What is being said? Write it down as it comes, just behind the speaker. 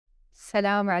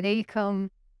Assalamu alaikum.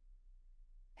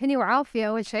 Hani وعافية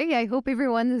أول شيء. I hope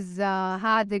everyone has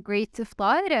had a great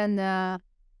iftar and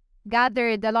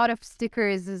gathered a lot of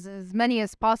stickers, as many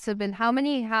as possible. How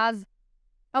many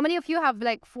of you have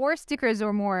like 4 stickers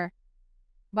or more?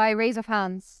 By raise of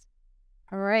hands.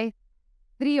 All right.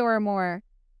 3 or more.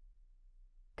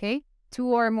 Okay. 2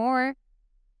 or more.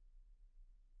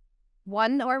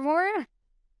 1 or more.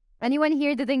 Anyone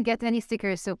here didn't get any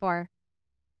stickers so far?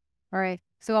 All right.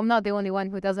 So I'm not the only one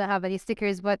who doesn't have any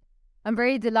stickers, but I'm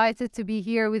very delighted to be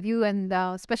here with you, and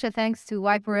special thanks to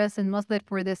Y4S and Muslim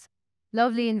for this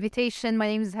lovely invitation. My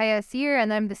name is Haya Asher,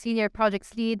 and I'm the Senior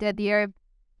Projects Lead at the Arab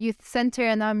Youth Center,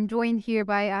 and I'm joined here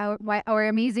by our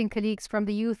amazing colleagues from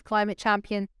the Youth Climate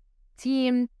Champion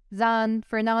team, Xan,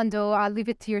 Fernando. I'll leave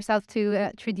it to yourself to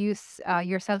introduce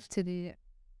yourself to the...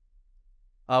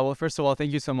 Well, first of all,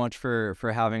 thank you so much for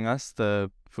having us. The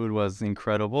food was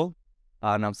incredible.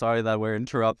 And I'm sorry that we're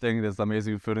interrupting this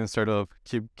amazing food instead of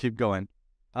keep going.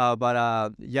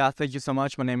 Yeah, thank you so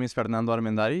much. My name is Fernando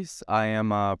Armendaris. I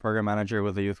am a program manager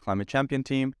with the Youth Climate Champion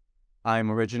team.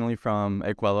 I'm originally from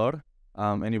Ecuador.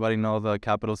 Anybody know the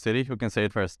capital city? Who can say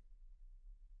it first?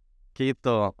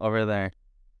 Quito, over there.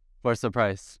 Where's the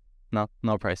price?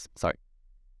 No price. Sorry.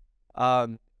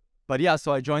 But yeah,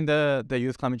 so I joined the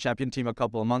Youth Climate Champion team a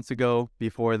couple of months ago.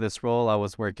 Before this role, I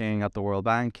was working at the World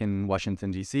Bank in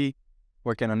Washington, D.C.,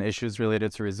 working on issues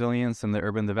related to resilience in the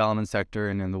urban development sector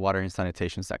and in the water and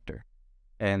sanitation sector.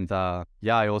 And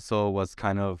yeah, I also was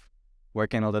kind of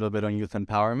working a little bit on youth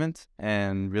empowerment.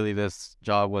 And really this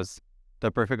job was the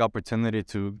perfect opportunity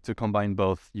to combine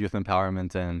both youth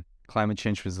empowerment and climate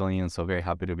change resilience. So very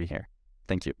happy to be here.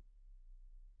 Thank you.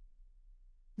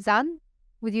 Xan,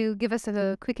 would you give us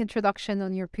a quick introduction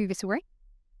on your previous work?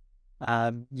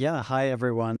 Yeah, hi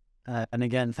everyone. And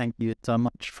again, thank you so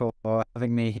much for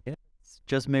having me here.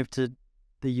 Just moved to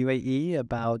the UAE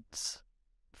about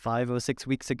 5 or 6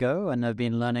 weeks ago, and I've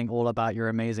been learning all about your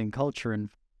amazing culture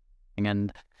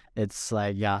and it's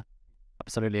like, yeah,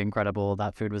 absolutely incredible.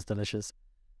 That food was delicious.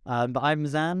 But I'm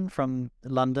Xan from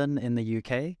London in the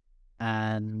UK,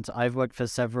 and I've worked for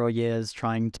several years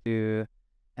trying to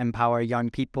empower young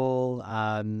people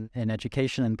in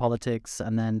education and politics,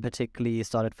 and then particularly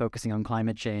started focusing on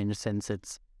climate change since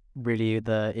it's really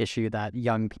the issue that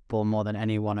young people more than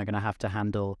anyone are going to have to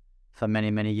handle for many,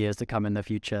 many years to come in the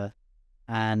future.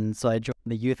 And so I joined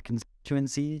the youth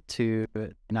constituency to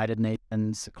United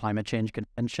Nations Climate Change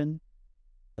Convention.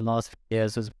 The last few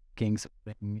years was working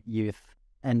supporting youth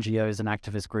NGOs and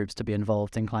activist groups to be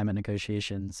involved in climate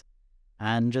negotiations,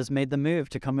 and just made the move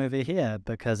to come over here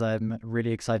because I'm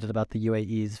really excited about the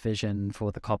UAE's vision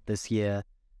for the COP this year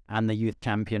and the youth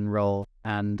champion role,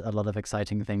 and a lot of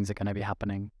exciting things are going to be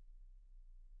happening.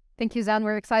 Thank you, Xan.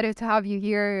 We're excited to have you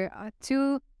here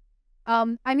too.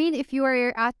 I mean, if you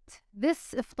are at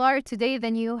this iftar today,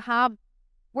 then you have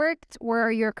worked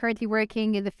or you're currently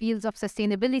working in the fields of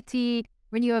sustainability,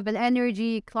 renewable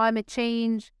energy, climate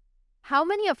change. How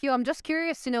many of you, I'm just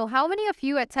curious to know, how many of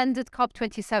you attended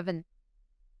COP27?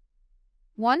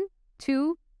 1,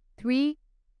 2, 3,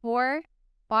 4,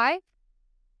 5?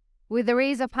 With a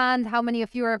raise of hand, how many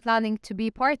of you are planning to be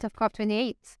part of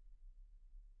COP28?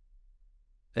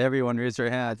 Everyone raise your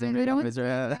hands. Everyone raise your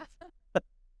hands.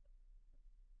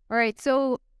 All right,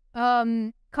 so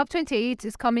COP28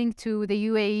 is coming to the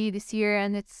UAE this year,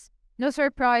 and it's no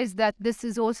surprise that this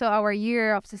is also our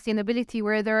year of sustainability,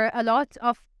 where there are a lot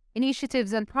of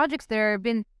initiatives and projects that have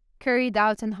been carried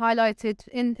out and highlighted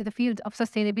in the field of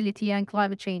sustainability and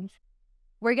climate change.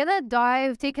 We're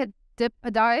gonna take a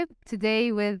dive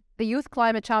today with the Youth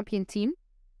Climate Champion team.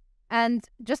 And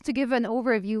just to give an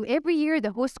overview, every year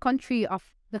the host country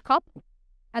of the COP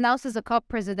announces a COP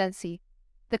presidency.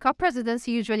 The COP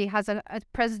presidency usually has a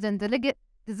president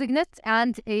designate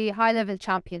and a high-level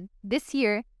champion. This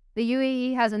year, the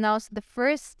UAE has announced the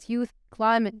first youth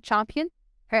climate champion,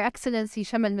 Her Excellency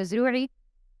Shama Al-Mazrouri.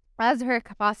 As her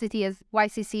capacity as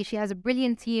YCC, she has a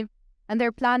brilliant team, and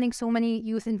they're planning so many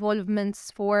youth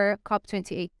involvements for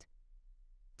COP28.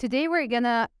 Today, we're going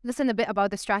to listen a bit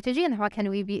about the strategy and how can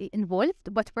we be involved.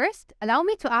 But first, allow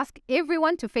me to ask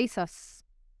everyone to face us.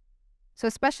 So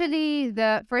especially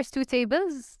the first 2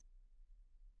 tables,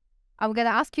 I'm going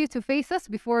to ask you to face us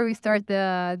before we start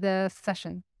the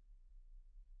session.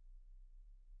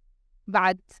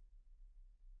 بعد.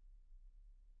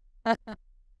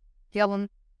 يلا.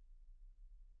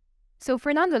 So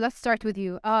Fernando, let's start with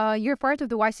you. You're part of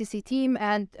the YCC team,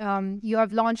 and you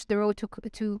have launched the road to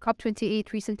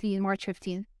COP28 recently in March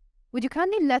 15. Would you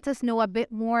kindly let us know a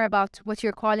bit more about what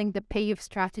you're calling the P.A.V.E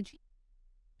strategy?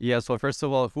 Yeah, so first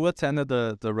of all, who attended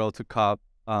the Road to COP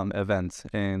event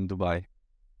in Dubai?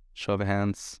 Show of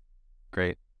hands.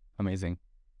 Great. Amazing.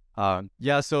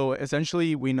 Yeah, so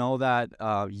essentially we know that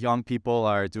young people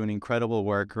are doing incredible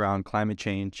work around climate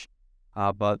change,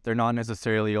 but they're not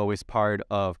necessarily always part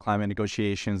of climate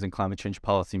negotiations and climate change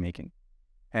policymaking.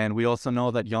 And we also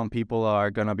know that young people are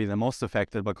going to be the most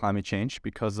affected by climate change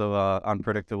because of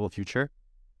unpredictable future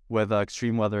with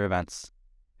extreme weather events.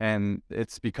 And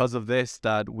it's because of this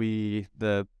that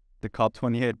the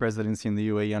COP28 presidency in the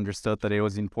UAE understood that it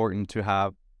was important to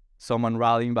have someone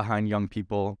rallying behind young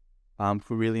people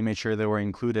who really made sure they were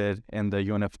included in the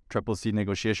UNFCCC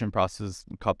negotiation process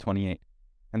in COP28.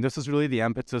 And this was really the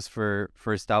impetus for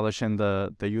establishing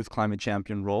the youth climate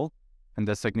champion role and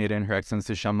designating Her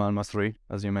Excellency Shamal Masri,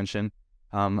 as you mentioned,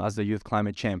 as the youth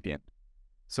climate champion.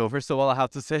 So first of all, I have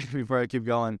to say before I keep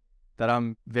going that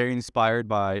I'm very inspired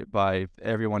by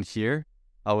everyone here.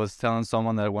 I was telling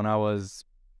someone that when I was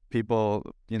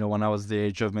the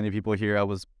age of many people here, I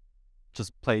was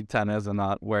just playing tennis and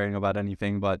not worrying about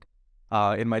anything. But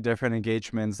in my different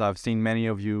engagements, I've seen many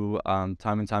of you time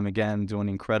and time again doing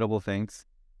incredible things.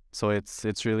 So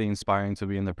it's really inspiring to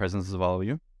be in the presence of all of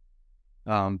you.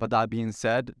 But that being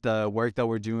said, the work that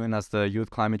we're doing as the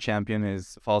Youth Climate Champion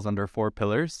falls under 4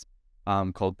 pillars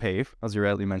called P.A.V.E, as you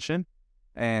rightly mentioned.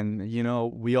 And,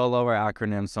 we all love our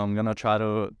acronyms, so I'm going to try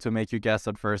to make you guess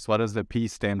at first, what does the P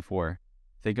stand for?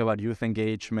 Think about youth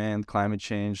engagement, climate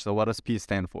change. So what does P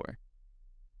stand for?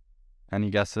 Any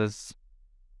guesses?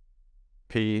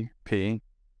 P?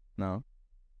 No?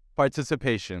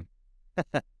 Participation.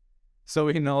 So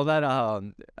we know that,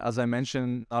 as I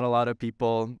mentioned, not a lot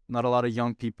of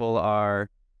young people are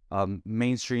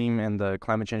mainstream in the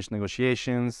climate change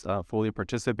negotiations, fully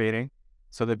participating.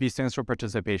 So the P stands for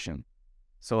participation.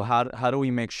 So how do we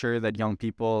make sure that young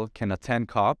people can attend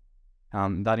COP?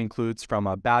 That includes from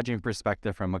a badging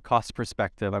perspective, from a cost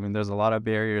perspective. I mean, there's a lot of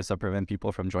barriers that prevent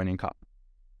people from joining COP.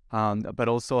 But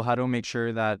also how to make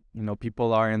sure that,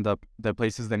 people are in the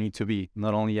places they need to be,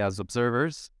 not only as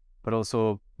observers, but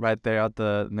also right there at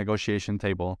the negotiation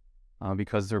table,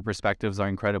 because their perspectives are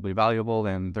incredibly valuable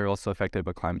and they're also affected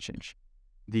by climate change.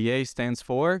 The A stands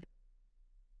for?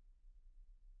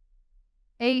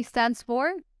 A stands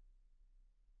for?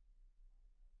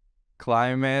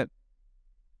 Climate.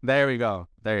 There we go.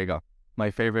 There you go. My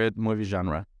favorite movie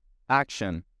genre.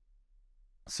 Action.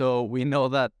 So we know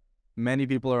that many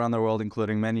people around the world,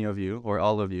 including many of you or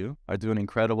all of you, are doing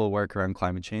incredible work around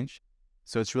climate change.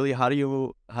 So it's really how do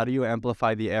you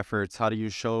amplify the efforts? How do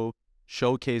you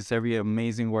showcase every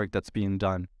amazing work that's being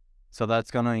done? So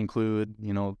that's gonna include,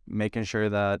 making sure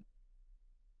that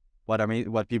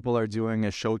what people are doing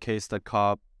is showcased at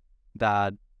COP,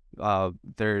 that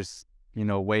there's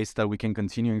ways that we can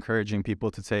continue encouraging people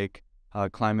to take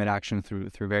climate action through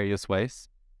various ways.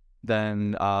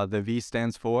 Then the V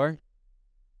stands for?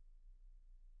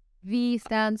 V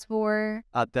stands for?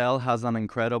 Adele has an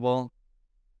incredible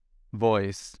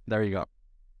voice. There you go.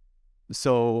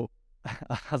 So,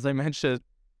 as I mentioned,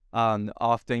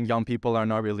 often young people are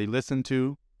not really listened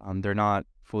to. They're not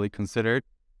fully considered.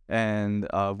 And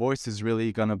voice is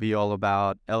really going to be all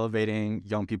about elevating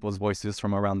young people's voices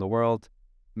from around the world,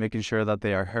 making sure that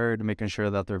they are heard, making sure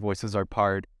that their voices are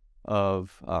part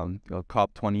of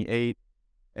COP28.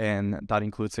 And that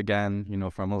includes, again,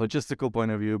 from a logistical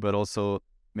point of view, but also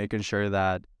making sure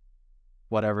that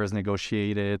whatever is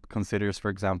negotiated considers, for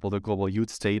example, the global youth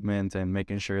statement, and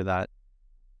making sure that,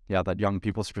 that young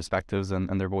people's perspectives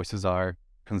and their voices are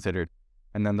considered.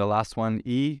 And then the last one,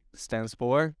 E, stands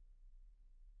for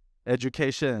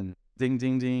education. Ding,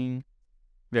 ding, ding.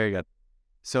 Very good.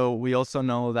 So we also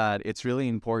know that it's really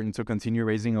important to continue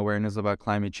raising awareness about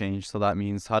climate change. So that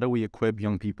means, how do we equip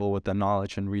young people with the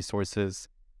knowledge and resources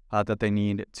that they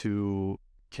need to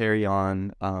carry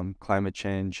on climate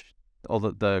change, all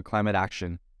the climate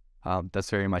action that's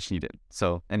very much needed.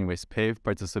 So anyways, P.A.V.E,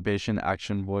 participation,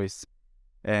 action, voice,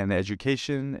 and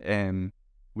education. And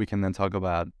we can then talk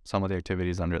about some of the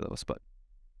activities under those. But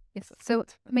yes, so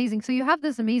amazing. So you have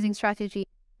this amazing strategy.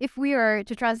 If we are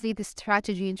to translate this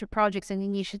strategy into projects and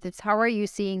initiatives, how are you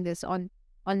seeing this on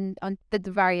the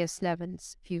various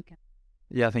levels, if you can?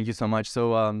 Yeah, thank you so much.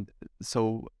 So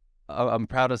I'm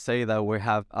proud to say that we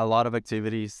have a lot of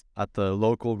activities at the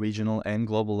local, regional, and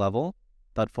global level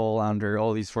that fall under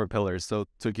all these 4 pillars. So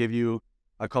to give you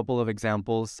a couple of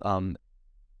examples,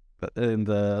 in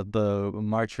the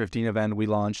March 15 event, we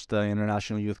launched the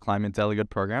International Youth Climate Delegate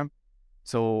Program.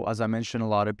 So as I mentioned, a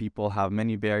lot of people have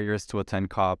many barriers to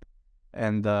attend COP,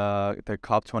 and the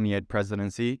COP28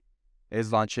 presidency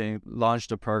is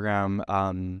launched a program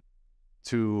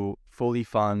to fully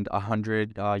fund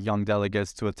 100 young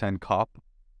delegates to attend COP.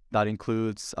 That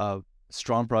includes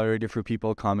strong priority for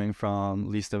people coming from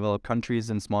least developed countries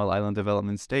and small island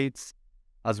development states,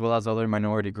 as well as other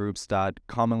minority groups that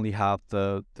commonly have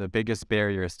the biggest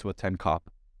barriers to attend COP.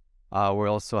 We're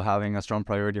also having a strong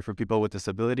priority for people with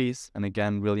disabilities, and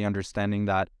again, really understanding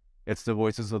that it's the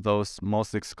voices of those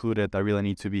most excluded that really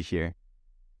need to be here.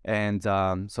 And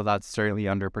so that's certainly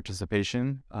under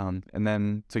participation. And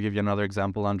then to give you another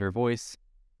example, under voice,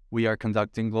 we are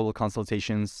conducting global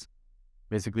consultations,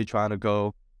 basically trying to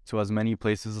go to as many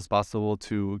places as possible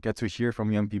to get to hear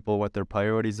from young people what their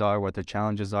priorities are, what their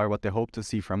challenges are, what they hope to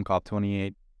see from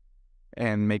COP28,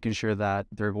 and making sure that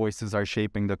their voices are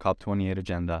shaping the COP28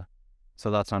 agenda.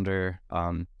 So that's under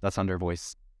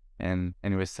voice. And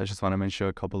anyways, I just want to mention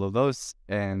a couple of those.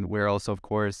 And we're also, of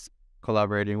course,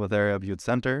 collaborating with Arab Youth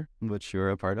Center, which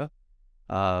you're a part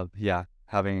of.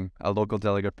 Having a local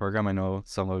delegate program. I know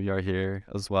some of you are here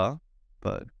as well,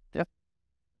 but yeah.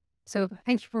 So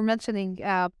thank you for mentioning.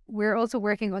 We're also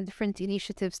working on different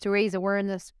initiatives to raise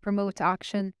awareness, promote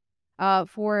action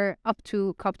for up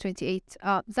to COP28.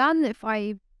 Xan, if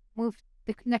I move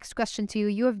the next question to you,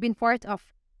 you have been part of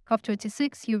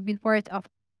COP26, you've been part of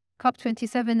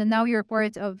COP27, and now you're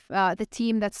part of the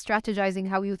team that's strategizing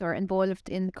how youth are involved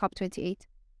in COP28.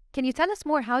 Can you tell us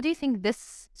more? How do you think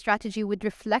this strategy would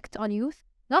reflect on youth,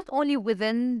 not only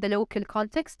within the local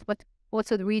context, but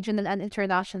also the regional and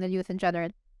international youth in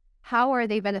general? How are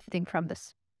they benefiting from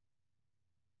this?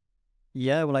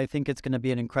 Yeah, well, I think it's going to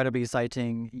be an incredibly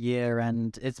exciting year,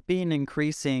 and it's been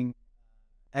increasing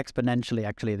exponentially,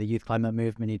 actually, the youth climate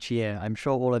movement each year. I'm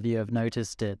sure all of you have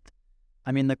noticed it.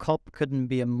 I mean, the COP couldn't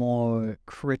be a more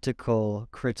critical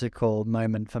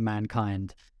moment for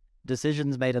mankind.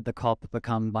 Decisions made at the COP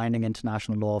become binding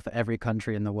international law for every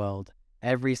country in the world.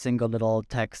 Every single little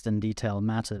text and detail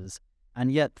matters.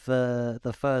 And yet, for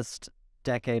the first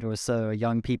decade or so,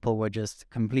 young people were just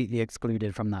completely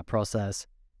excluded from that process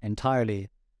entirely.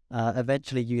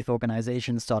 Eventually, youth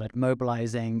organizations started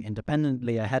mobilizing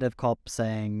independently ahead of COP,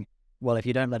 saying, well, if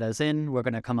you don't let us in, we're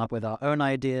going to come up with our own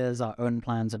ideas, our own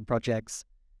plans and projects.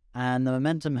 And the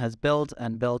momentum has built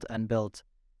and built and built.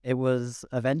 It was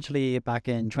eventually back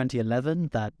in 2011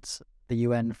 that the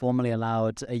UN formally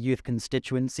allowed a youth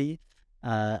constituency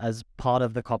as part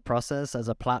of the COP process, as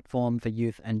a platform for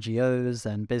youth NGOs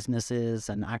and businesses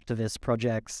and activist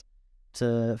projects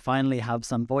to finally have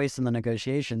some voice in the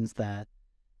negotiations there.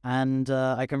 And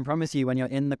I can promise you, when you're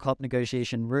in the COP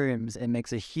negotiation rooms, it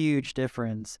makes a huge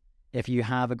difference if you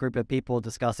have a group of people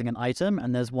discussing an item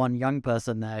and there's one young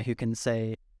person there who can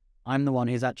say, I'm the one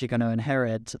who's actually going to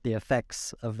inherit the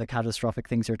effects of the catastrophic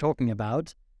things you're talking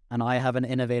about, and I have an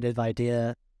innovative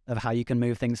idea of how you can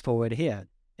move things forward here.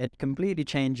 It completely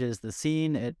changes the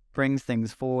scene, it brings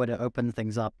things forward, it opens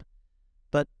things up.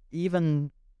 But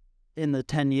even in the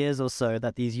 10 years or so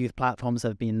that these youth platforms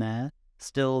have been there,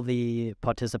 still the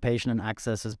participation and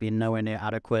access has been nowhere near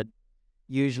adequate.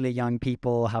 Usually young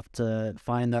people have to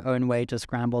find their own way to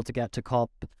scramble to get to COP.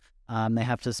 They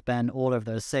have to spend all of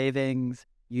their savings.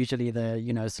 Usually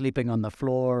they're, sleeping on the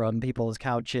floor, on people's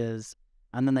couches.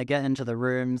 And then they get into the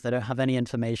rooms. They don't have any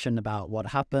information about what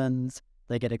happens.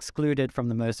 They get excluded from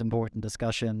the most important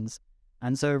discussions.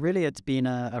 And so really it's been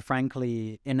a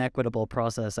frankly inequitable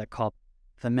process at COP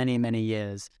for many, many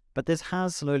years. But this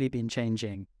has slowly been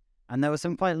changing. And there were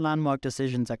some quite landmark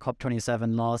decisions at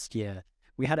COP27 last year.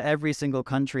 We had every single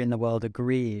country in the world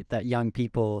agree that young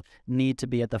people need to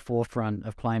be at the forefront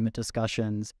of climate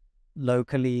discussions,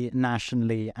 locally,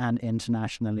 nationally, and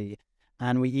internationally.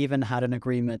 And we even had an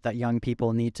agreement that young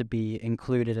people need to be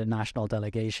included in national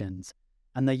delegations.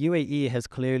 And the UAE has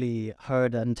clearly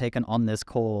heard and taken on this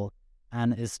call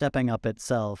and is stepping up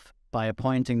itself by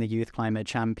appointing the Youth Climate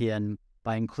Champion,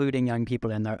 by including young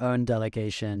people in their own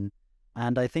delegation.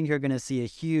 And I think you're going to see a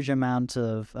huge amount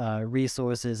of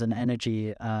resources and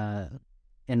energy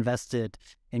invested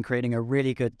in creating a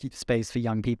really good space for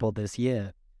young people this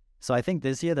year. So I think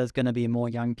this year there's going to be more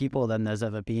young people than there's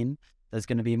ever been. There's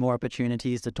going to be more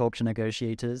opportunities to talk to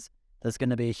negotiators. There's going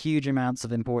to be huge amounts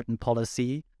of important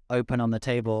policy open on the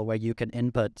table where you can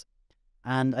input.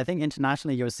 And I think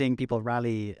internationally you're seeing people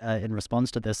rally in response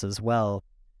to this as well.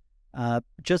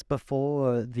 Just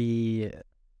before the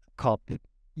COP,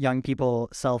 young people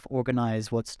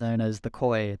self-organize what's known as the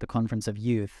COI, the Conference of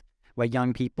Youth, where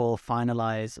young people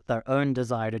finalize their own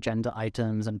desired agenda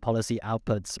items and policy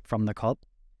outputs from the COP.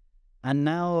 And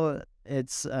now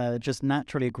it's just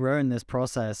naturally grown this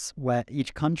process where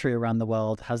each country around the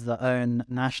world has their own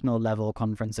national level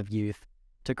Conference of Youth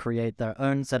to create their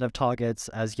own set of targets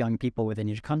as young people within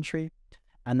each country.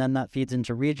 And then that feeds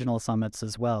into regional summits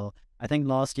as well. I think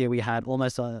last year we had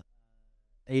almost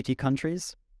 80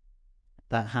 countries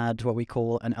that had what we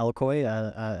call an LCOI,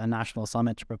 a national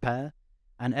summit to prepare.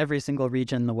 And every single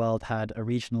region in the world had a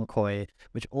regional COI,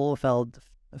 which all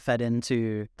fed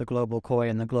into the global COI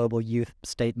and the global youth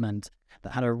statement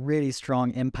that had a really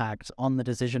strong impact on the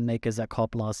decision makers at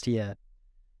COP last year.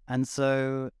 And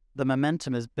so the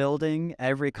momentum is building,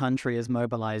 every country is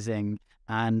mobilizing,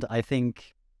 and I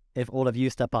think if all of you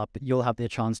step up, you'll have the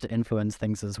chance to influence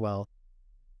things as well.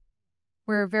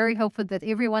 We're very hopeful that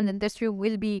everyone in this room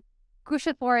will be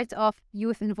crucial part of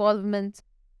youth involvement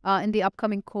in the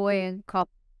upcoming COI and COP.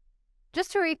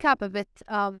 Just to recap a bit,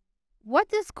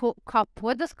 what is COP?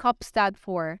 What does COP stand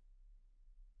for?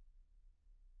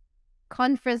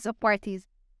 Conference of Parties.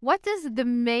 What is the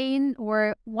main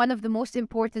or one of the most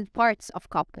important parts of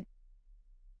COP?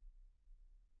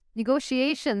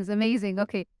 Negotiations. Amazing.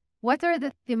 Okay. What are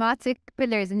the thematic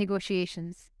pillars in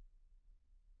negotiations?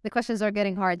 The questions are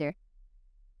getting harder.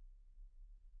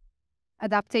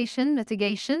 Adaptation,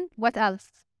 mitigation. What else?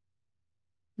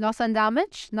 Loss and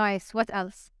damage. Nice. What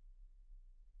else?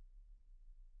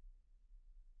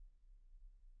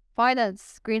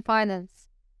 Finance, green finance.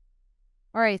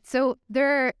 All right, so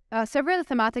there are several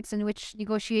thematics in which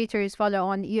negotiators follow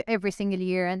on every single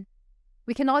year, and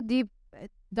we cannot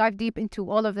dive deep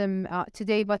into all of them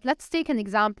today, but let's take an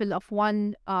example of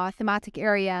one thematic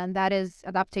area, and that is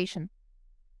adaptation.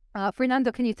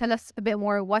 Fernando, can you tell us a bit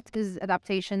more what is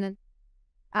adaptation?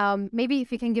 And maybe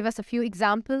if you can give us a few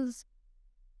examples.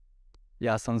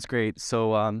 Yeah, sounds great.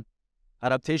 So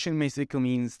adaptation basically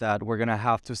means that we're going to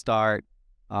have to start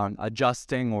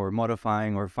adjusting or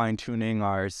modifying or fine-tuning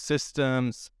our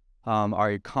systems,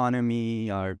 our economy,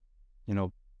 our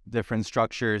different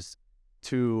structures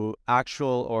to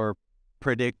actual or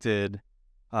predicted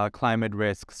climate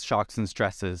risks, shocks, and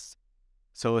stresses.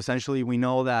 So essentially, we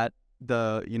know that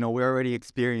we're already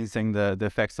experiencing the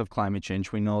effects of climate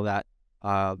change. We know that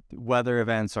weather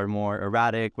events are more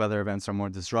erratic, weather events are more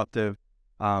disruptive.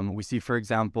 We see, for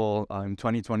example, in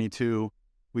 2022,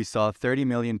 we saw 30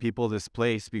 million people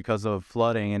displaced because of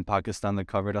flooding in Pakistan that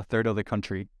covered a third of the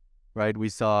country, right? We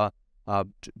saw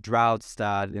droughts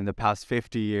that in the past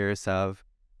 50 years have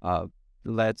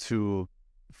led to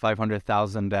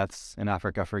 500,000 deaths in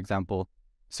Africa, for example.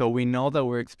 So we know that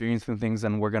we're experiencing things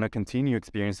and we're going to continue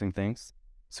experiencing things.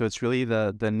 So it's really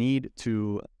the need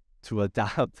to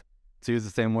adapt, to use the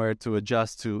same word, to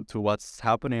adjust to what's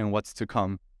happening and what's to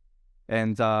come.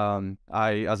 And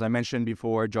as I mentioned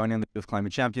before, joining the Youth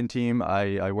Climate Champion team,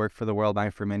 I worked for the World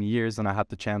Bank for many years, and I had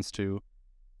the chance to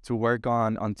work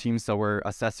on teams that were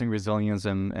assessing resilience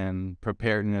and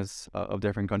preparedness of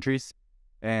different countries.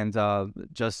 And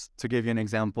just to give you an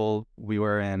example, we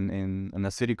were in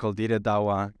a city called Dire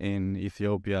Dawa in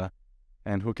Ethiopia.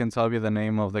 And who can tell me the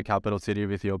name of the capital city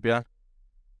of Ethiopia?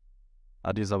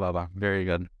 Addis Ababa. Very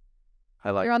good.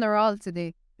 You're on a roll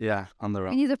today. Yeah, on the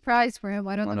road. We need a prize for him.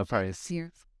 I don't know. On a prize.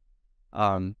 Here.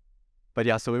 But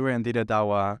yeah, so we were in Dire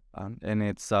Dawa, and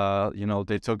it's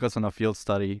they took us on a field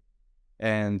study,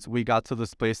 and we got to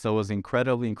this place that was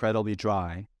incredibly, incredibly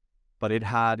dry, but it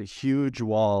had huge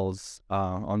walls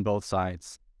on both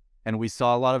sides, and we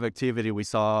saw a lot of activity. We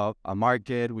saw a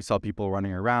market, we saw people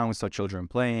running around, we saw children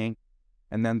playing,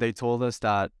 and then they told us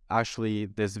that actually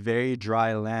this very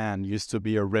dry land used to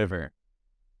be a river.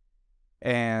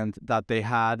 And that they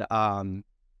had,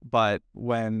 but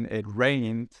when it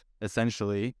rained,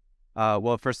 essentially,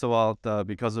 first of all,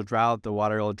 because of drought, the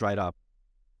water all dried up.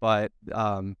 But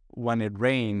when it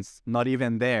rains, not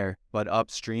even there, but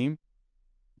upstream,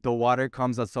 the water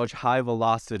comes at such high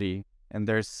velocity, and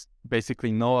there's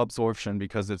basically no absorption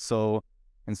because it's so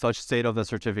in such state of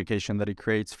desertification that it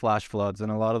creates flash floods.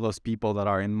 And a lot of those people that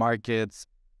are in markets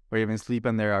or even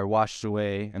sleeping there are washed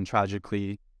away, and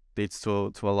tragically leads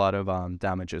to a lot of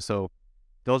damages. So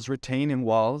those retaining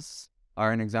walls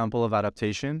are an example of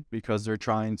adaptation because they're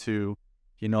trying to,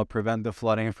 prevent the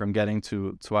flooding from getting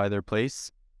to either place.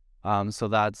 So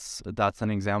that's an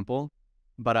example.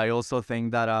 But I also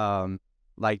think that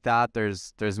like that,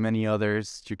 there's many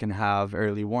others. You can have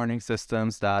early warning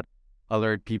systems that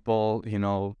alert people.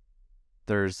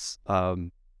 There's I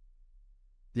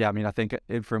think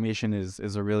information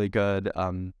is a really good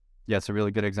it's a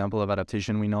really good example of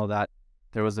adaptation. We know that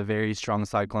there was a very strong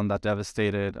cyclone that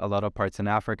devastated a lot of parts in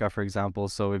Africa, for example.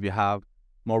 So if you have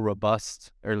more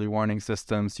robust early warning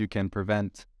systems, you can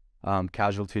prevent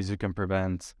casualties, you can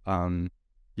prevent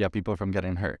people from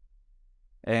getting hurt.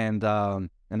 And I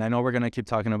know we're going to keep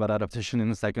talking about adaptation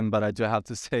in a second, but I do have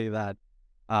to say that,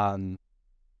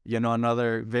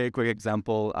 another very quick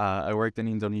example, I worked in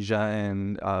Indonesia,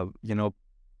 and,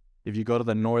 if you go to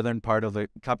the northern part of the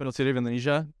capital city of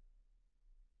Indonesia,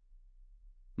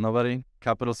 nobody?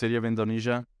 Capital city of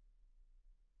Indonesia?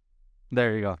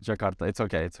 There you go, Jakarta. It's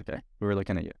okay. It's okay. We were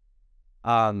looking at you.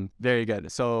 Very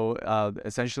good. So,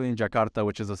 essentially in Jakarta,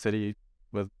 which is a city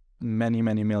with many,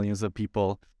 many millions of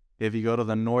people, if you go to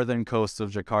the northern coast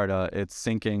of Jakarta, it's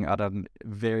sinking at a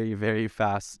very, very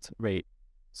fast rate.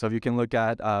 So if you can look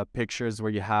at pictures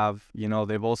where you have,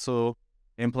 they've also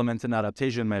implemented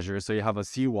adaptation measures. So you have a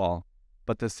seawall,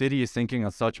 but the city is sinking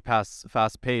at such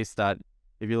fast pace that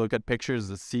if you look at pictures,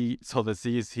 the sea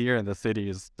is here and the city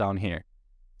is down here.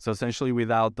 So essentially,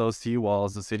 without those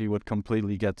seawalls, the city would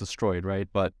completely get destroyed, right?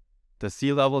 But the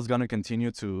sea level is going to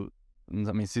continue to,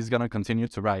 sea's going to continue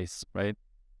to rise, right?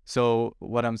 So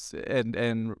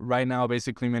and right now,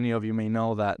 basically, many of you may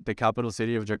know that the capital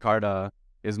city of Jakarta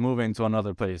is moving to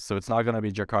another place. So it's not going to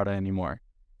be Jakarta anymore.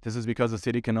 This is because the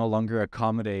city can no longer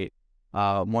accommodate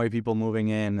more people moving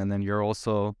in. And then you're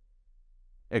also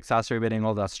exacerbating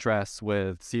all that stress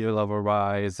with sea level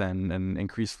rise and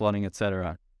increased flooding,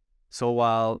 etc. So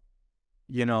while,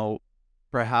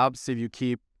 perhaps if you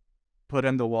keep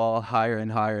putting the wall higher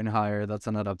and higher and higher, that's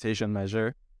an adaptation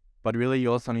measure. But really,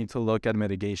 you also need to look at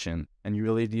mitigation. And you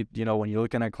really need, when you're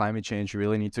looking at climate change, you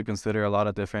really need to consider a lot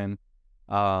of different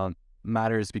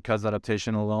matters, because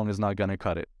adaptation alone is not going to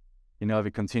cut it. If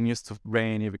it continues to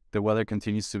rain, if the weather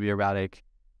continues to be erratic,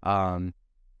 then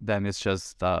it's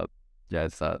just,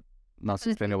 it's a not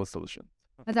sustainable solution.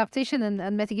 Adaptation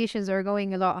and mitigations are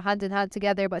going a lot hand in hand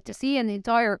together, but to see an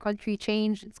entire country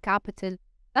change its capital,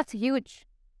 that's huge.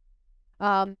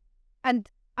 And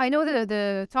I know that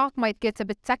the talk might get a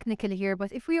bit technical here,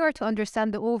 but if we are to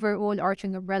understand the overall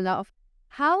arching umbrella of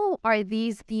how are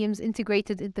these themes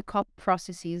integrated in the COP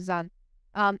processes, and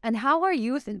how are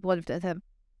youth involved in them?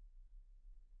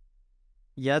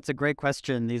 Yeah, it's a great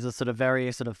question. These are sort of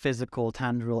very sort of physical,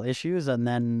 tangible issues, and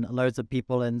then loads of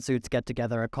people in suits get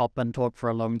together at COP and talk for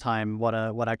a long time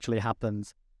what actually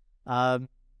happens.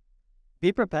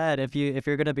 Be prepared if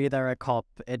you're going to be there at COP.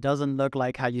 It doesn't look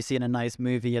like how you see in a nice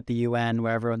movie at the UN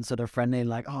where everyone's sort of friendly,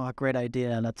 like, oh, great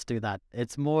idea, let's do that.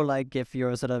 It's more like if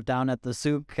you're sort of down at the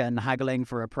souk and haggling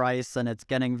for a price and it's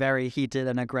getting very heated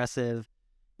and aggressive.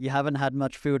 You haven't had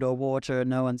much food or water,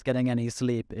 no one's getting any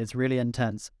sleep. It's really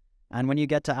intense. And when you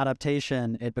get to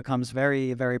adaptation, it becomes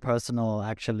very, very personal,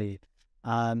 actually.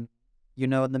 On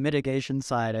the mitigation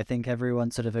side, I think everyone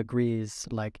sort of agrees,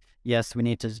 like, yes, we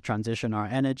need to transition our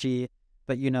energy.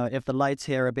 But, if the lights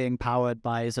here are being powered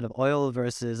by sort of oil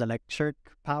versus electric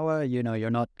power, you're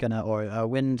not going to, or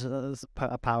wind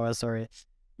power, sorry,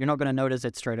 you're not going to notice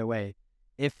it straight away.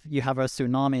 If you have a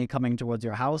tsunami coming towards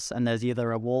your house and there's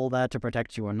either a wall there to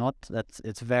protect you or not,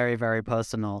 it's very, very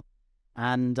personal.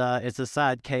 And it's a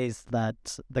sad case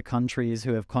that the countries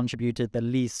who have contributed the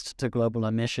least to global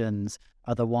emissions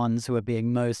are the ones who are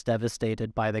being most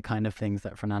devastated by the kind of things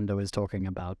that Fernando is talking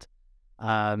about.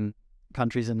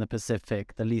 Countries in the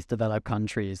Pacific, the least developed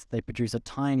countries, they produce a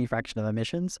tiny fraction of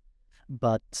emissions,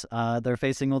 but they're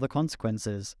facing all the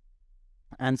consequences.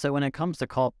 And so when it comes to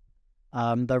COP,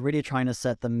 they're really trying to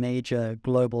set the major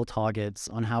global targets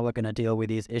on how we're going to deal with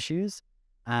these issues.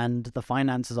 And the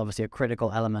finance is obviously a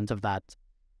critical element of that,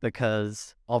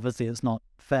 because obviously it's not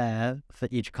fair for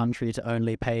each country to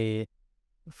only pay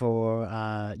for,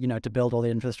 to build all the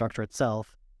infrastructure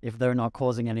itself if they're not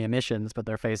causing any emissions, but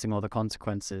they're facing all the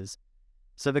consequences.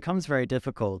 So it becomes very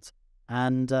difficult.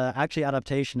 And actually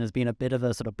adaptation has been a bit of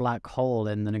a sort of black hole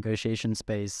in the negotiation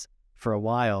space for a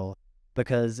while,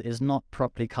 because it's not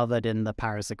properly covered in the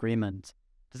Paris Agreement.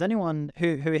 Does anyone,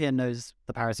 who here knows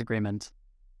the Paris Agreement?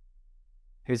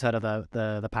 Who's heard of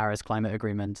the Paris Climate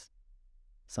Agreement?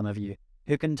 Some of you.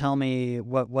 Who can tell me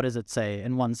what does it say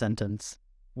in one sentence?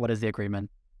 What is the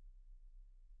agreement?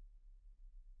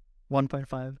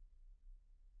 1.5?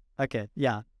 Okay,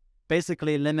 yeah.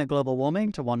 Basically limit global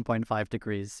warming to 1.5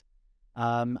 degrees.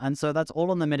 And so that's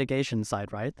all on the mitigation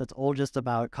side, right? That's all just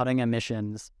about cutting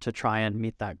emissions to try and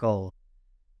meet that goal.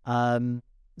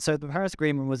 So the Paris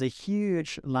Agreement was a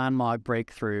huge landmark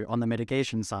breakthrough on the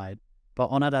mitigation side. But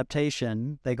on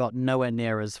adaptation, they got nowhere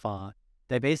near as far.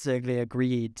 They basically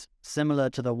agreed, similar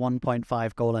to the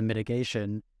 1.5 goal in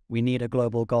mitigation, we need a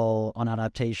global goal on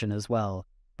adaptation as well.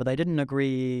 But they didn't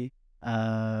agree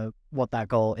what that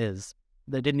goal is.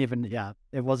 They didn't even,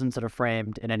 it wasn't sort of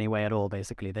framed in any way at all,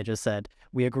 basically. They just said,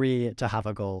 we agree to have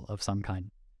a goal of some kind.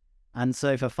 And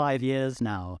so for 5 years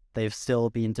now, they've still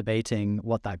been debating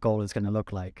what that goal is going to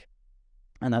look like.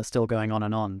 And that's still going on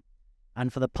and on.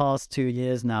 And for the past 2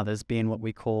 years now, there's been what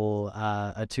we call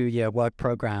a 2-year work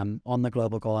program on the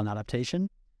global goal on adaptation.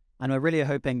 And we're really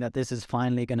hoping that this is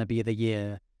finally going to be the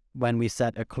year when we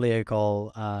set a clear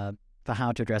goal for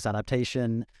how to address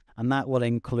adaptation. And that will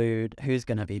include who's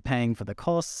going to be paying for the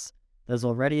costs, There's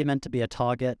already meant to be a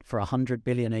target for 100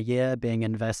 billion a year being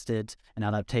invested in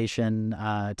adaptation,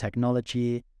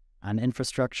 technology, and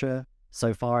infrastructure.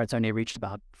 So far, it's only reached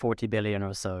about 40 billion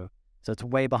or so. So it's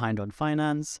way behind on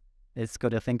finance. It's got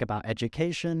to think about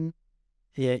education.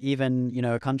 Yeah, even,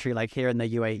 a country like here in the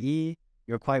UAE,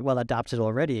 you're quite well adapted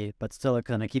already, but still it's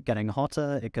going to keep getting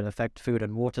hotter. It could affect food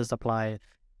and water supply.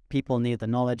 People need the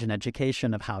knowledge and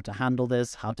education of how to handle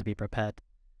this, how to be prepared.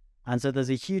 And so there's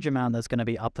a huge amount that's going to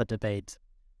be up for debate.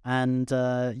 And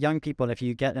young people, if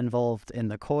you get involved in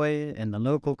the COI, in the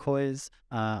local COIs,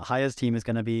 Haya's team is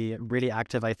going to be really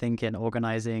active, I think, in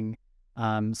organizing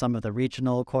some of the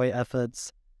regional COI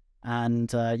efforts.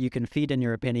 And you can feed in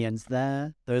your opinions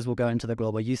there. Those will go into the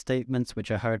global use statements, which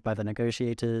are heard by the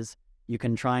negotiators. You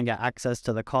can try and get access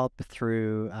to the COP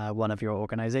through one of your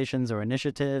organizations or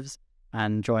initiatives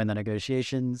and join the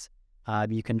negotiations.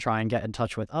 You can try and get in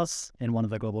touch with us in one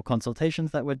of the global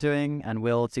consultations that we're doing, and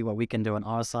we'll see what we can do on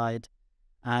our side.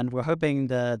 And we're hoping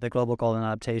the Global Goal and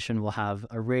Adaptation will have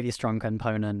a really strong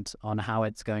component on how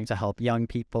it's going to help young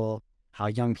people, how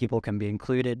young people can be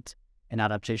included in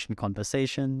adaptation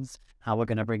conversations, how we're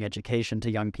going to bring education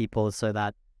to young people so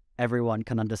that everyone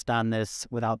can understand this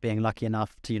without being lucky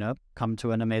enough to, come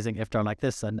to an amazing iftar like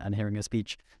this and hearing a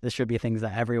speech. This should be things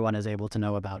that everyone is able to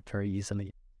know about very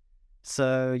easily.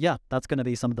 So yeah, that's going to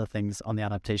be some of the things on the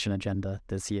adaptation agenda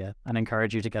this year, and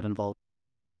encourage you to get involved.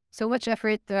 So much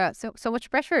effort, so much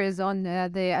pressure is on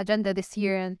the agenda this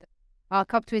year, and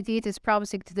COP28 is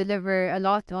promising to deliver a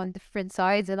lot on different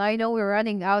sides. And I know we're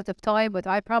running out of time, but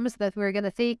I promise that we're going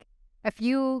to take a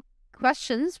few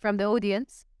questions from the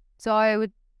audience. So I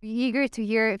would be eager to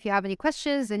hear if you have any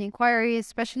questions and inquiries,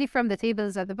 especially from the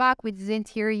tables at the back. We didn't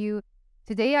hear you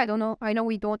today. I know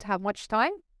we don't have much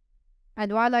time.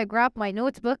 And while I grab my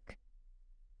notebook,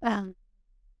 with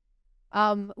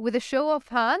a show of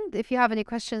hand, if you have any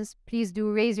questions, please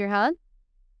do raise your hand.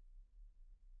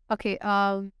 Okay,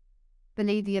 the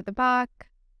lady at the back.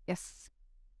 Yes.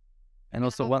 And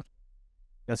also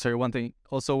one thing.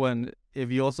 Also,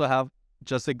 if you also have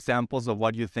just examples of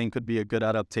what you think could be a good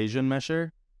adaptation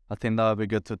measure, I think that would be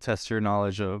good to test your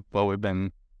knowledge of what we've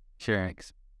been sharing.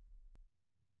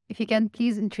 If you can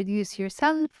please introduce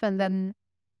yourself and then.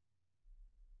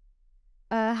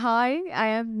 Hi, I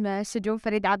am Sajou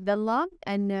Farid Abdullah,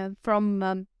 and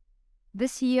from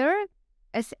this year,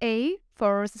 SA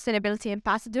for Sustainability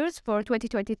Ambassadors for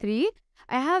 2023.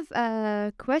 I have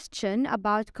a question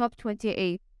about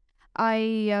COP28.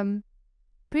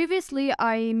 Previously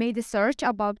I made a search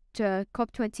about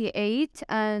COP28,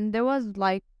 and there was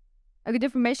a good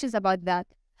information about that.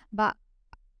 But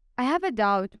I have a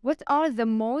doubt. What are the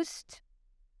most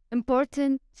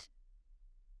important,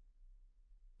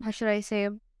 how should I say,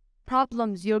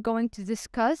 problems you're going to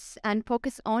discuss and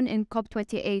focus on in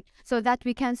COP28 so that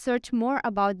we can search more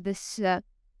about this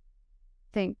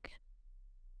thing?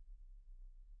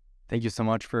 Thank you so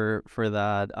much for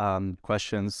that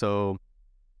question. So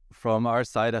from our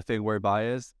side, I think we're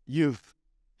biased. Youth,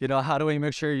 how do we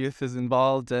make sure youth is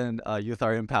involved and youth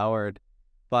are empowered?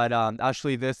 But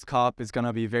actually this COP is going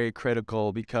to be very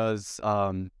critical because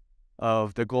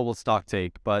of the global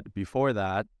stocktake. But before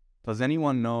that, does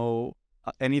anyone know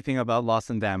anything about loss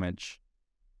and damage?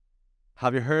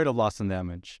 Have you heard of loss and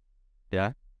damage?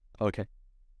 Yeah? Okay.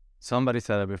 Somebody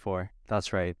said it before.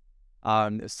 That's right.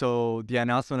 So the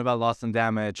announcement about loss and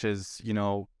damage is,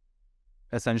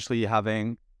 essentially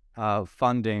having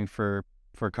funding for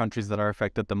countries that are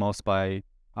affected the most by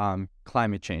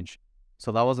climate change.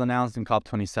 So that was announced in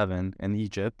COP27 in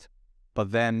Egypt.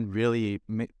 But then really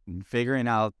figuring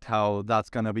out how that's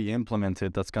going to be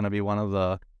implemented, that's going to be one of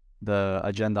the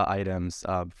agenda items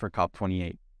for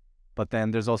COP28. But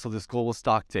then there's also this global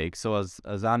stocktake. So as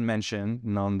Xan mentioned,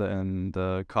 in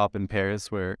the COP in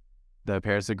Paris, where the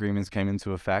Paris agreements came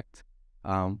into effect,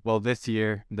 this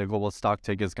year, the global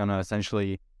stocktake is going to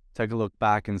essentially take a look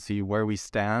back and see where we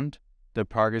stand, the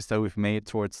progress that we've made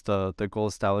towards the goal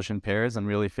established in Paris, and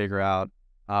really figure out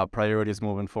priorities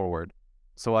moving forward.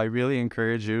 So I really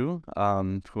encourage you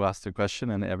who asked the question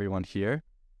and everyone here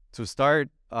to start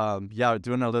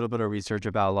doing a little bit of research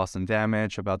about loss and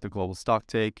damage, about the global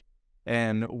stocktake.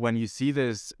 And when you see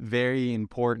this very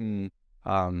important,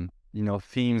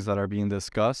 themes that are being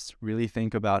discussed, really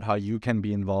think about how you can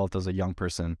be involved as a young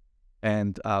person.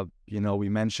 And, we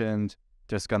mentioned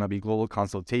there's going to be global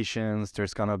consultations,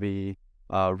 there's going to be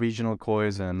regional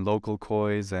COIs and local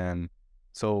COIs. And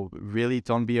so really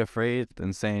don't be afraid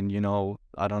and saying,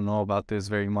 I don't know about this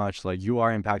very much. You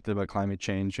are impacted by climate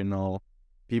change,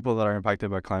 people that are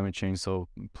impacted by climate change. So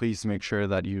please make sure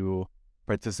that you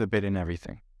participate in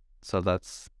everything. So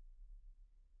that's.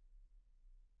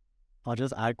 I'll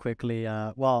just add quickly.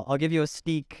 Well, I'll give you a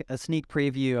sneak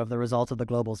preview of the result of the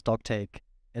global stocktake.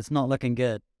 It's not looking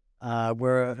good.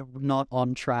 We're not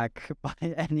on track by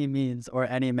any means or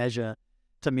any measure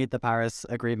to meet the Paris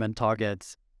Agreement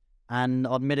targets. And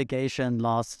on mitigation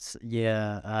last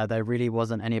year, there really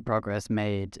wasn't any progress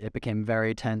made. It became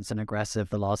very tense and aggressive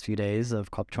the last few days of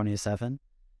COP27.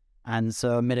 And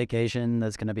so mitigation,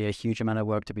 there's going to be a huge amount of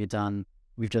work to be done.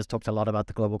 We've just talked a lot about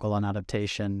the global goal on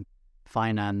adaptation.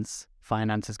 Finance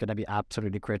is going to be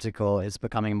absolutely critical. It's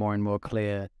becoming more and more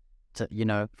clear to,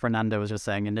 Fernando was just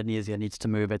saying Indonesia needs to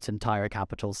move its entire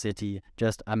capital city.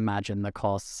 Just imagine the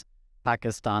costs.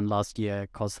 Pakistan last year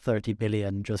cost 30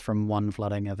 billion just from one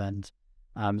flooding event.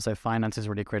 So finance is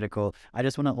really critical. I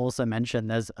just want to also mention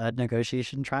there's a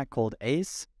negotiation track called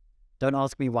ACE. Don't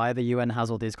ask me why the UN has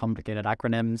all these complicated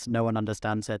acronyms. No one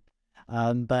understands it.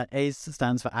 But ACE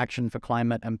stands for Action for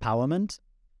Climate Empowerment.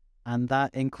 And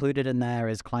that included in there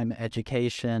is climate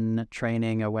education,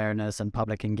 training, awareness, and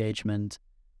public engagement.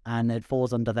 And it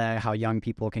falls under there how young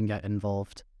people can get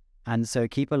involved. And so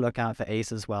keep a lookout for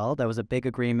ACE as well. There was a big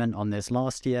agreement on this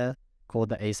last year called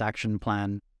the ACE Action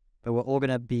Plan. But we're all going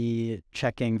to be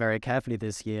checking very carefully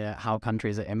this year how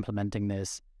countries are implementing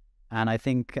this. And I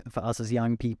think for us as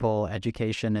young people,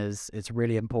 education it's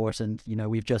really important.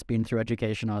 We've just been through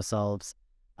education ourselves.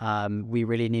 We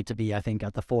really need to be, I think,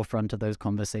 at the forefront of those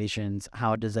conversations.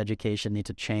 How does education need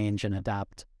to change and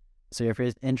adapt? So if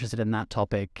you're interested in that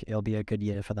topic, it'll be a good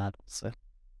year for that also.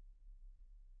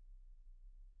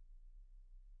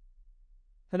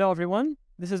 Hello everyone,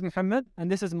 this is Muhammad and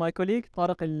this is my colleague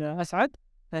Tariq Al-Asad.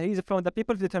 He's from the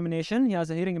People of Determination. He has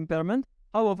a hearing impairment.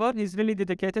 However, he's really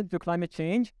dedicated to climate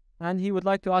change and he would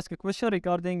like to ask a question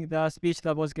regarding the speech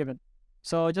that was given.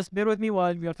 So just bear with me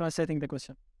while we are translating the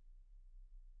question.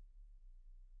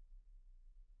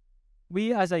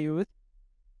 We as a youth,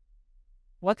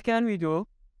 what can we do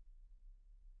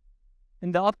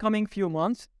in the upcoming few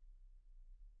months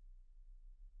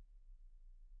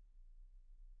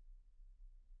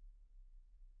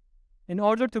in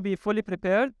order to be fully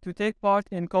prepared to take part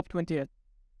in COP28?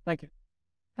 Thank you.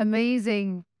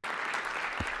 Amazing.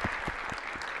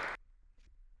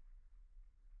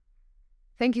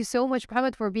 Thank you so much,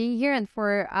 Mohammed, for being here and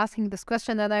for asking this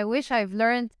question. And I wish I've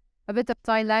learned a bit of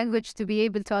Thai language to be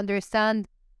able to understand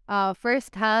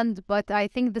firsthand. But I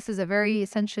think this is a very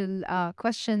essential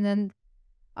question. And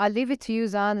I'll leave it to you,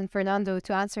 Xan and Fernando,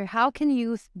 to answer. How can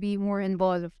youth be more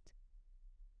involved?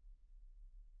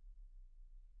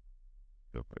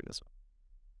 Go for this one.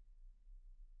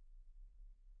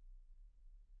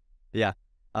 Yeah.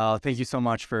 Thank you so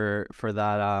much for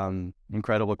that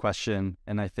incredible question.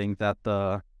 And I think that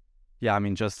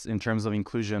just in terms of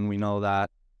inclusion, we know that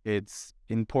it's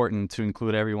important to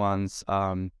include everyone's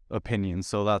opinion.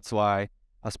 So that's why,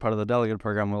 as part of the delegate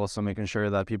program, we're also making sure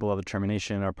that people of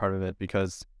determination are part of it,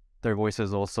 because their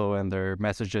voices also and their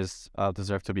messages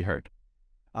deserve to be heard.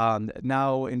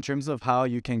 Now, in terms of how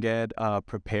you can get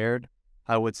prepared,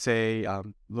 I would say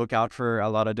look out for a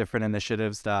lot of different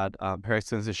initiatives that Her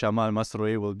Excellency Shama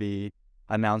Al-Masroui will be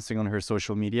announcing on her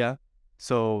social media.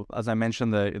 So, as I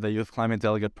mentioned, the Youth Climate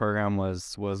Delegate Program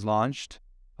was launched.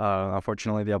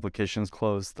 Unfortunately, the applications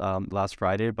closed last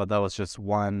Friday, but that was just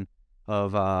one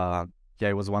of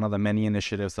it was one of the many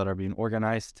initiatives that are being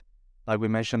organized. Like we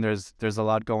mentioned, there's a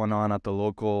lot going on at the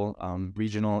local,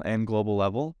 regional, and global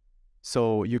level.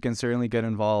 So you can certainly get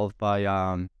involved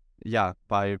by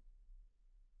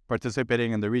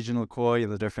participating in the regional COI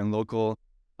and the different local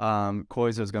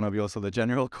COIs. There's going to be also the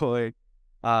general COI.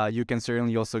 You can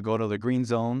certainly also go to the green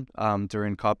zone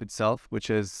during COP itself, which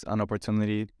is an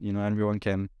opportunity, everyone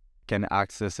can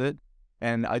access it.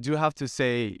 And I do have to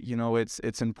say,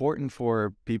 it's important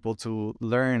for people to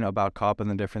learn about COP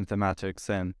and the different thematics.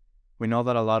 And we know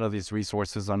that a lot of these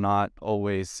resources are not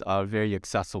always very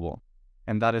accessible.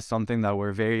 And that is something that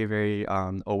we're very, very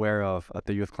aware of at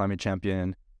the Youth Climate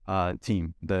Champion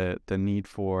team, the need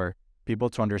for people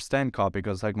to understand COP,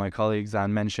 because like my colleague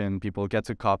Xan mentioned, people get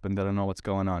to COP and they don't know what's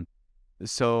going on.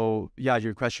 So yeah,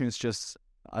 your question is just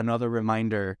another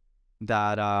reminder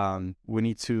that we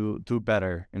need to do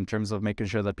better in terms of making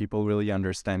sure that people really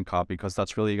understand COP, because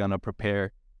that's really going to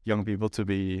prepare young people to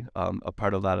be a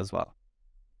part of that as well.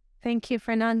 Thank you,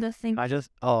 Fernando.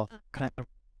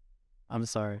 I'm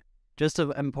sorry. Just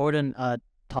an important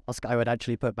task I would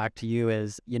actually put back to you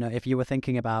is, if you were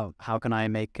thinking about how can I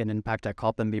make an impact at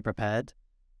COP and be prepared,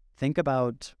 think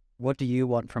about what do you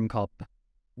want from COP?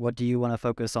 What do you want to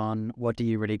focus on? What do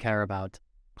you really care about?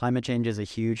 Climate change is a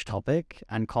huge topic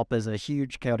and COP is a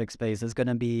huge chaotic space. There's going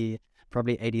to be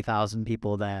probably 80,000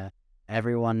 people there.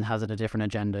 Everyone has a different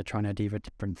agenda trying to do a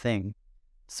different thing.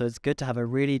 So it's good to have a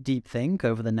really deep think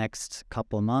over the next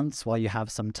couple of months while you have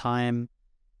some time.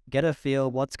 Get a feel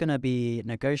what's going to be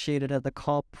negotiated at the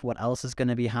COP, what else is going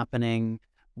to be happening,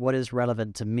 what is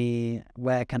relevant to me,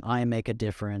 where can I make a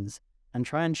difference, and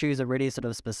try and choose a really sort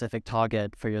of specific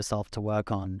target for yourself to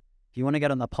work on. If you want to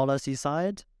get on the policy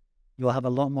side, you'll have a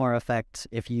lot more effect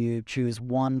if you choose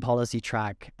one policy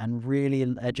track and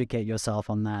really educate yourself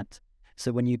on that.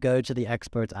 So when you go to the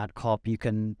experts at COP, you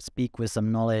can speak with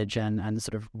some knowledge and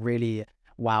sort of really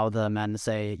wow them and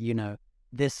say, you know,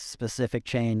 this specific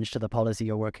change to the policy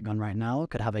you're working on right now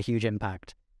could have a huge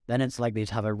impact. Then it's likely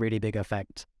to have a really big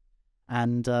effect.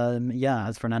 And yeah,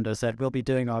 as Fernando said, we'll be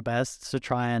doing our best to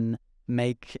try and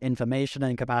make information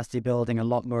and capacity building a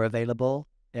lot more available.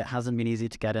 It hasn't been easy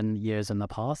to get in years in the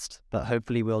past, but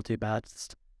hopefully we'll do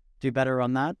better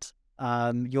on that.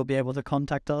 You'll be able to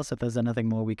contact us if there's anything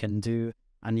more we can do.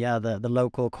 And yeah, the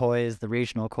local COIs, the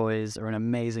regional COIs are an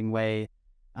amazing way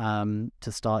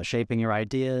to start shaping your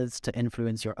ideas, to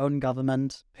influence your own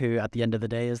government, who at the end of the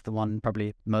day is the one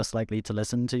probably most likely to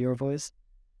listen to your voice.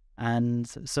 And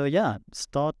so yeah,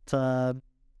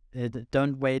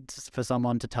 don't wait for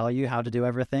someone to tell you how to do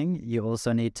everything. You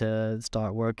also need to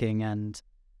start working and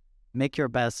make your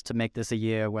best to make this a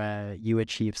year where you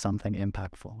achieve something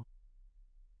impactful.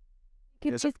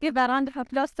 Can you just give a round of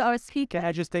applause to our speaker? Can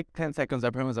I just take 10 seconds?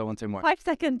 I promise I won't take more. 5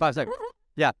 seconds. 5 seconds.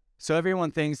 Yeah. So everyone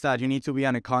thinks that you need to be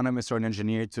an economist or an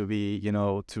engineer to be,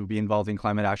 to be involved in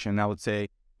climate action. And I would say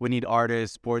we need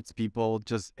artists, sports people,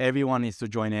 just everyone needs to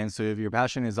join in. So if your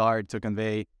passion is art, to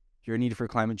convey your need for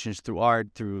climate change through art,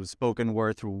 through spoken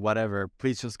word, through whatever,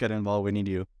 please just get involved. We need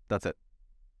you. That's it.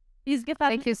 Please give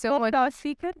Thank you so much. to our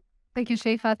speaker. Thank you,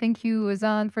 Shaifa. Thank you,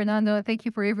 Xan, Fernando. Thank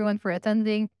you for everyone for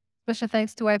attending. Special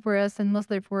thanks to Y4S and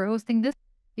Muslim for hosting this.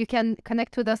 You can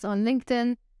connect with us on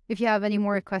LinkedIn if you have any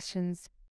more questions.